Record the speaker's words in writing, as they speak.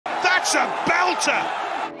It's a belter!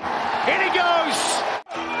 In he goes!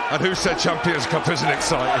 And who said Champions Cup isn't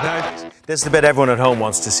exciting, eh? This is the bit everyone at home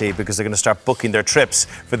wants to see because they're going to start booking their trips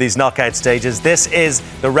for these knockout stages. This is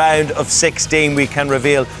the round of 16. We can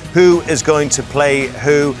reveal who is going to play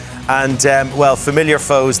who. And, well, familiar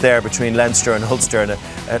foes there between Leinster and Ulster.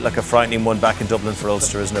 And like a frightening one back in Dublin for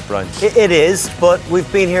Ulster, isn't it, Brian? It is, but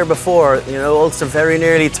we've been here before. You know, Ulster very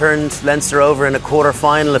nearly turned Leinster over in a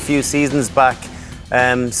quarter-final a few seasons back.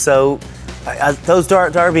 Those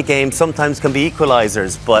derby games sometimes can be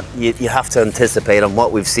equalisers, but you have to anticipate on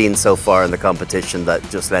what we've seen so far in the competition that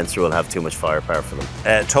just Leinster will have too much firepower for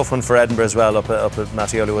them. Tough one for Edinburgh as well, up at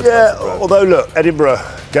Matty Hollywood. Yeah, although look, Edinburgh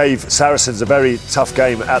gave Saracens a very tough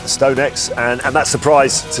game at the Stonex, and that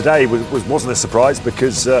surprise today wasn't a surprise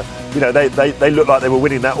because you know they looked like they were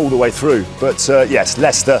winning that all the way through. But yes,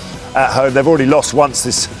 Leicester at home, they've already lost once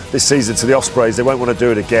this season to the Ospreys. They won't want to do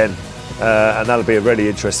it again. And that'll be a really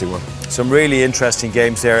interesting one. Some really interesting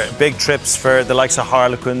games there. Big trips for the likes of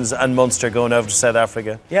Harlequins and Munster going over to South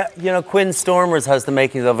Africa. Yeah, you know, Quinn Stormers has the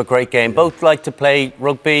makings of a great game. Both like to play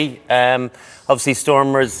rugby. Obviously,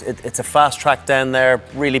 Stormers, it's a fast track down there,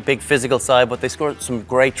 really big physical side, but they scored some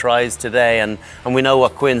great tries today. And we know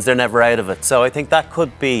what Quins, they're never out of it. So I think that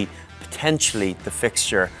could be potentially the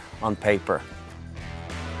fixture on paper.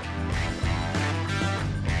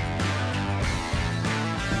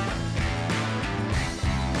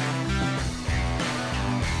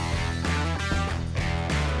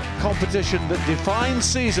 Competition that defines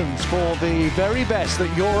seasons for the very best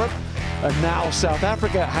that Europe and now South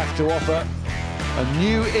Africa have to offer. A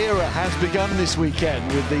new era has begun this weekend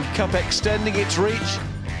with the Cup extending its reach.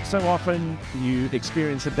 So often you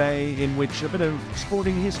experience a day in which a bit of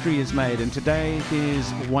sporting history is made, and today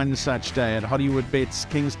is one such day at Hollywood Bits,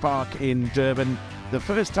 Kings Park in Durban. The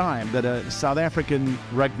first time that a South African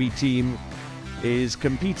rugby team is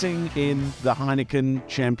competing in the Heineken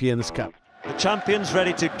Champions Cup. The champions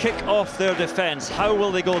ready to kick off their defence. How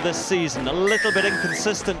will they go this season? A little bit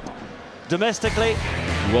inconsistent domestically.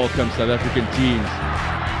 Welcome South African teams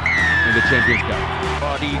in the Champions Cup.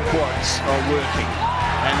 Body quads are working.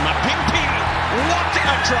 And Mapimpi, what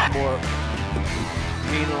a drop! More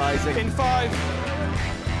penalising. In 5.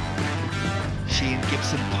 Shane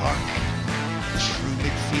Gibson Park. Through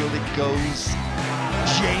midfield it goes.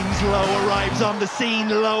 James Lowe arrives on the scene.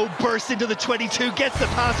 Lowe bursts into the 22, gets the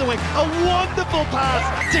pass away. A wonderful pass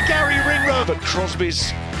to Gary Ringrose. But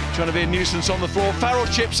Crosby's trying to be a nuisance on the floor. Farrell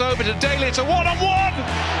chips over to Daly. It's a one-on-one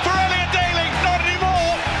for Elliot Daly. Not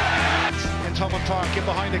anymore. In Thomond Park, in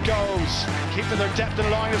behind the goals. Keeping their depth in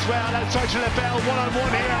the line as well. Outside to LaBelle,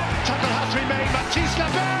 one-on-one here. Tackle has to be made. Matisse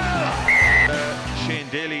LaBelle. Shane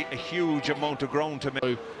Daly, a huge amount of ground to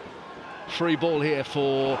make. Free ball here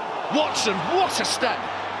for Watson. What a step!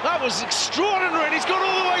 That was extraordinary, and he's gone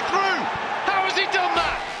all the way through. How has he done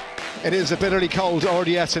that? It is a bitterly cold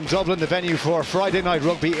RDS in Dublin, the venue for Friday night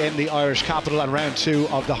rugby in the Irish capital and round 2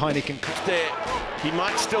 of the Heineken Cup. He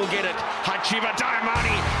might still get it. Hachiba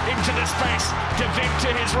Diamani into the space. De Witt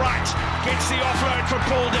to his right. Gets the offload for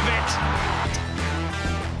Paul De Witt.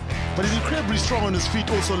 But he's incredibly strong on his feet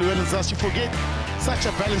also, Llewellyn Zas. You forget, such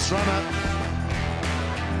a balanced runner.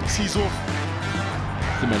 Sees off.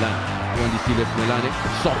 Wandisile Simelane.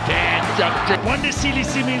 Wandisile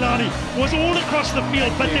Simelane was all across the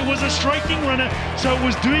field, but there was a striking runner, so it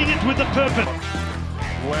was doing it with a purpose.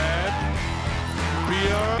 Webb.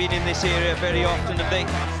 Beer. Been in this area very often, have they?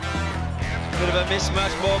 Bit of a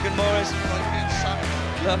mismatch, Morgan Morris.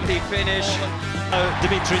 Lovely finish.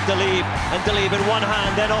 Dimitri Dalib, and Dalib in one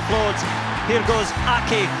hand, then offloads. Here goes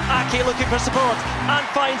Aki. Aki looking for support and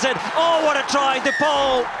finds it. Oh, what a try!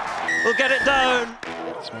 DePaul will get it down.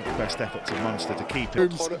 It's one of the best efforts of Munster to keep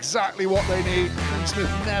it. It's exactly what they need.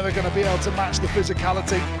 Smith never going to be able to match the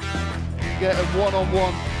physicality. You get a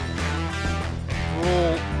one-on-one.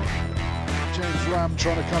 All James Ram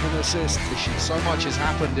trying to come and assist. So much has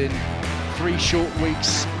happened in 3 short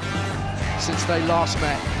weeks since they last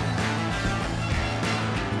met.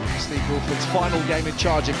 Steve Wolford's final game in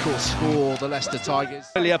charge, of course, for the Leicester Tigers.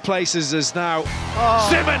 Earlier places as now.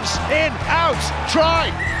 Simmons in, out,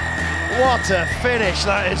 try. What a finish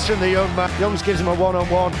that is from the young man. Youngs gives him a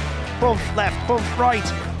one-on-one. Bump left, bump right.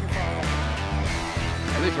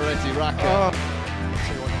 Liberati Raka.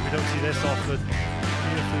 We don't see this often.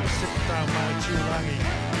 Beautiful sitting down man, Tuolangi.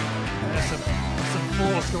 There's some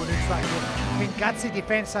force going into that goal. Been gutsy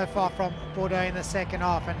defence so far from Bordeaux in the second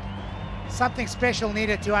half, and something special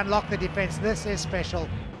needed to unlock the defence. This is special.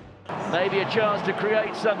 Maybe a chance to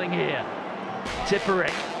create something here.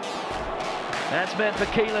 Tipperick. That's meant for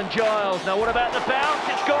Keelan Giles. Now what about the bounce?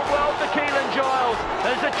 It's gone well for Keelan Giles.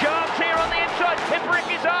 There's a chance here on the inside. Tipperick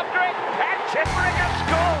is after it. Tippering has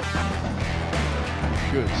scored.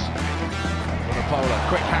 Good. Bonapola,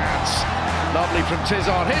 quick hands. Lovely from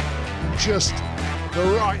Tizon. Hit. Just the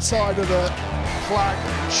right side of the flag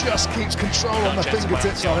just keeps control on the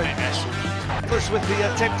fingertips of it. With the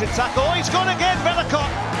attempted tackle. Oh, he's gone again, Bellicott.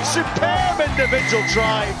 Superb individual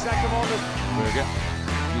try. Berger.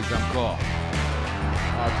 He's encore.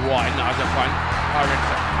 Out wide, now the front.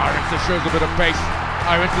 Aronson shows a bit of pace.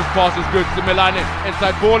 Aronson's pass is good to Milani.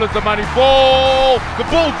 Inside ball is the money ball. The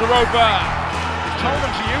balls are over. Told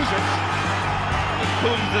him to use it.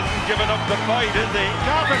 Coombs hasn't given up the fight, is he?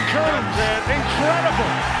 Calvin Coombs,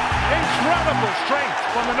 incredible strength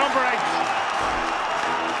from the number 8.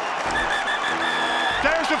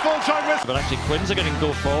 There's the full-time whistle. But actually Quinn's are going to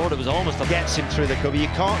go forward. It was almost gets him through the cover. You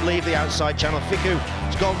can't leave the outside channel. Fiku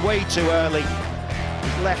has gone way too early.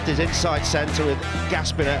 He's left his inside centre with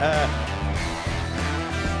gasping at air.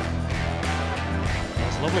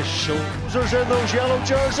 There's lovely shoulders in those yellow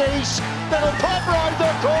jerseys. Little pop round the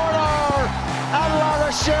corner. And La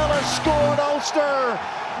Rochelle has scored. Ulster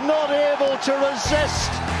not able to resist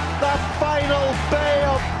that final Bay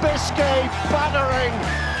of Biscay battering.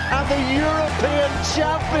 And the European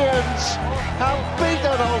champions have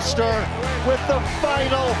beaten Ulster with the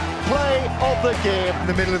final play of the game. In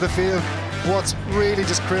the middle of the field, what's really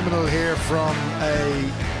just criminal here from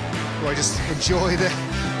just enjoy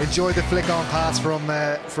the flick on pass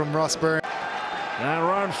from Ross Byrne. And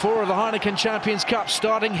round 4 of the Heineken Champions Cup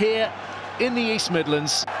starting here in the East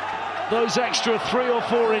Midlands. Those extra 3 or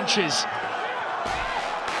 4 inches.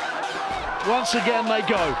 Once again they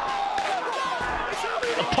go.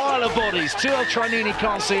 A pile of bodies. Tyrrell Trinini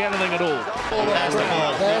can't see anything at all.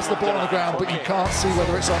 There's the ball on the ground, but you can't see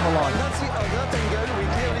whether it's on the line. That's the other angle. We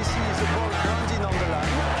clearly see the ball grounding on the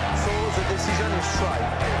line, so the decision is strike.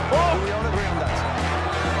 Oh! We all agree on that.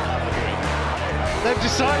 They've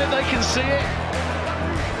decided they can see it.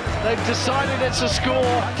 They've decided it's a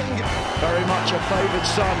score. Very much a favoured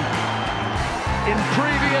son in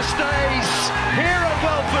previous days here at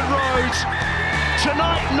Welford Road.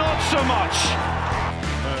 Tonight, not so much.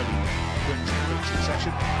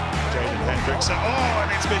 Jaden Hendrickson, and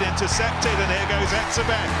it's been intercepted, and here goes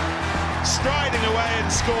Etzebeth striding away and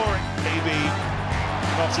scoring. Maybe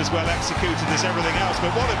not as well executed as everything else, but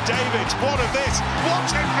what of David, what of this, what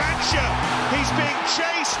adventure! He's being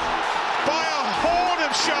chased by a horde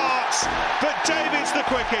of sharks, but David's the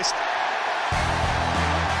quickest.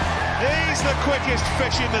 He's the quickest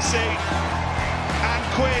fish in the sea, and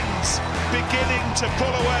Quins beginning to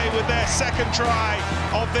pull away with their second try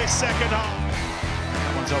of this second half.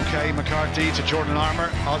 Okay, McCarthy to Jordan Armour.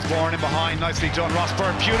 Osborne in behind, nicely done.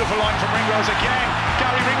 Rossburn, beautiful line from Ringrose again.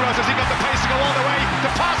 Gary Ringrose, has he got the pace to go all the way?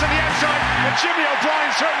 The pass on the outside, and Jimmy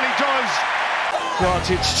O'Brien certainly does.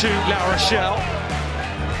 Granted to La Rochelle.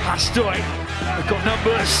 Hastoy, they've got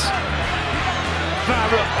numbers.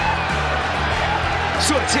 Farah,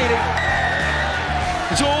 Sortini.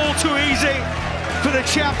 It's all too easy for the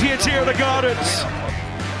champions here at the Gardens.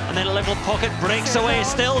 And then a little pocket breaks away,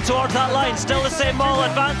 still towards that line, still the same ball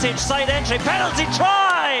advantage, side entry, penalty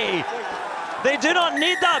try! They do not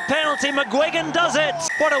need that penalty, McGuigan does it!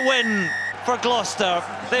 What a win for Gloucester.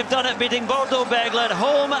 They've done it beating Bordeaux-Bègles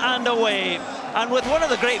home and away. And with one of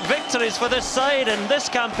the great victories for this side in this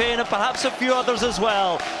campaign, and perhaps a few others as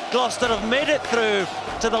well, Gloucester have made it through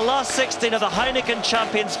to the last 16 of the Heineken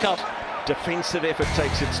Champions Cup. Defensive effort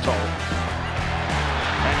takes its toll.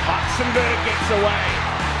 And Hutzenberg gets away.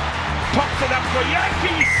 Pops it up for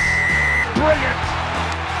Yankees! Brilliant!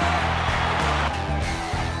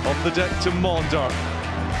 On the deck to Maunder.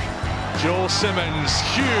 Joel Simmons,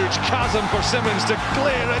 huge chasm for Simmons to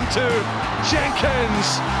clear into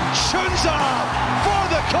Jenkins. Shunza for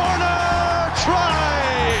the corner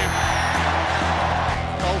try!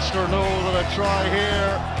 Ulster know that a try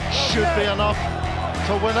here should be enough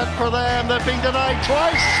to win it for them. They've been denied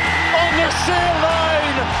twice on the sail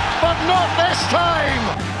line, but not this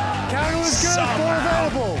time! Carroll is good, ball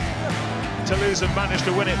available. Toulouse have managed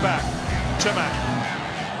to win it back. Tumac.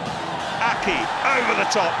 Aki over the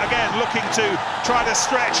top, again looking to try to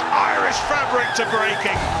stretch Irish fabric to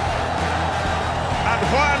breaking. And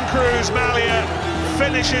Juan Cruz Malia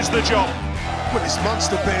finishes the job. Well, it's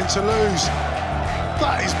Munster beating Toulouse.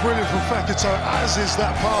 That is brilliant from Fekito, as is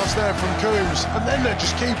that pass there from Coombs. And then they're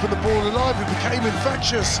just keeping the ball alive. It became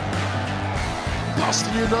infectious.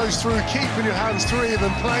 Busting your nose through, keeping your hands free, and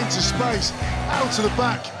then playing to space, out to the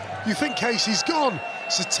back. You think Casey's gone.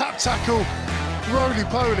 It's a tap tackle,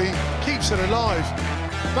 roly-poly, keeps it alive.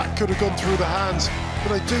 That could have gone through the hands,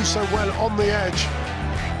 but they do so well on the edge.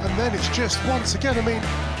 And then it's just, once again, I mean,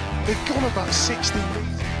 they've gone about 60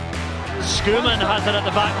 metres. Schoeman has it at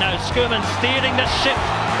the back now. Schoeman steering the ship,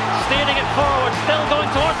 steering it forward, still going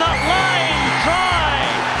towards that line. Try!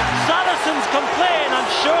 Saracens complain, I'm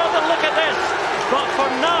sure they'll look at this. But for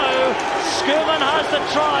now, Schoeman has the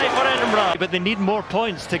try for Edinburgh. But they need more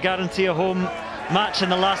points to guarantee a home match in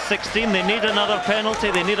the last 16. They need another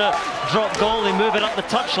penalty, they need a drop goal, they move it up the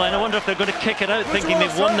touchline. I wonder if they're going to kick it out thinking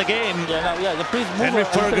they've won the game. Henry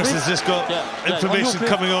Fergus has just got information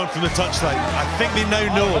coming on from the touchline. I think they now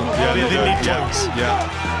know they need points.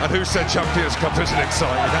 Yeah. And who said Champions Cup isn't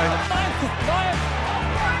exciting, eh?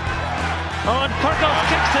 Oh, and Kurgos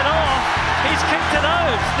kicks it off. He's kicked it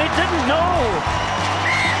out. They didn't know.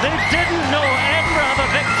 They didn't know Edinburgh have a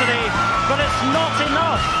victory, but it's not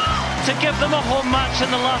enough to give them a home match in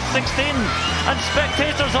the last 16, and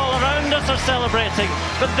spectators all around us are celebrating,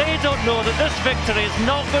 but they don't know that this victory is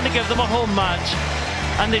not going to give them a home match,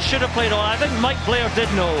 and they should have played on. I think Mike Blair did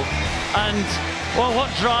know, and well, what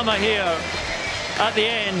drama here at the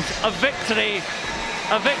end. A victory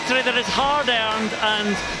that is hard earned,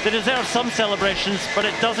 and they deserve some celebrations, but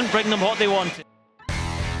it doesn't bring them what they wanted.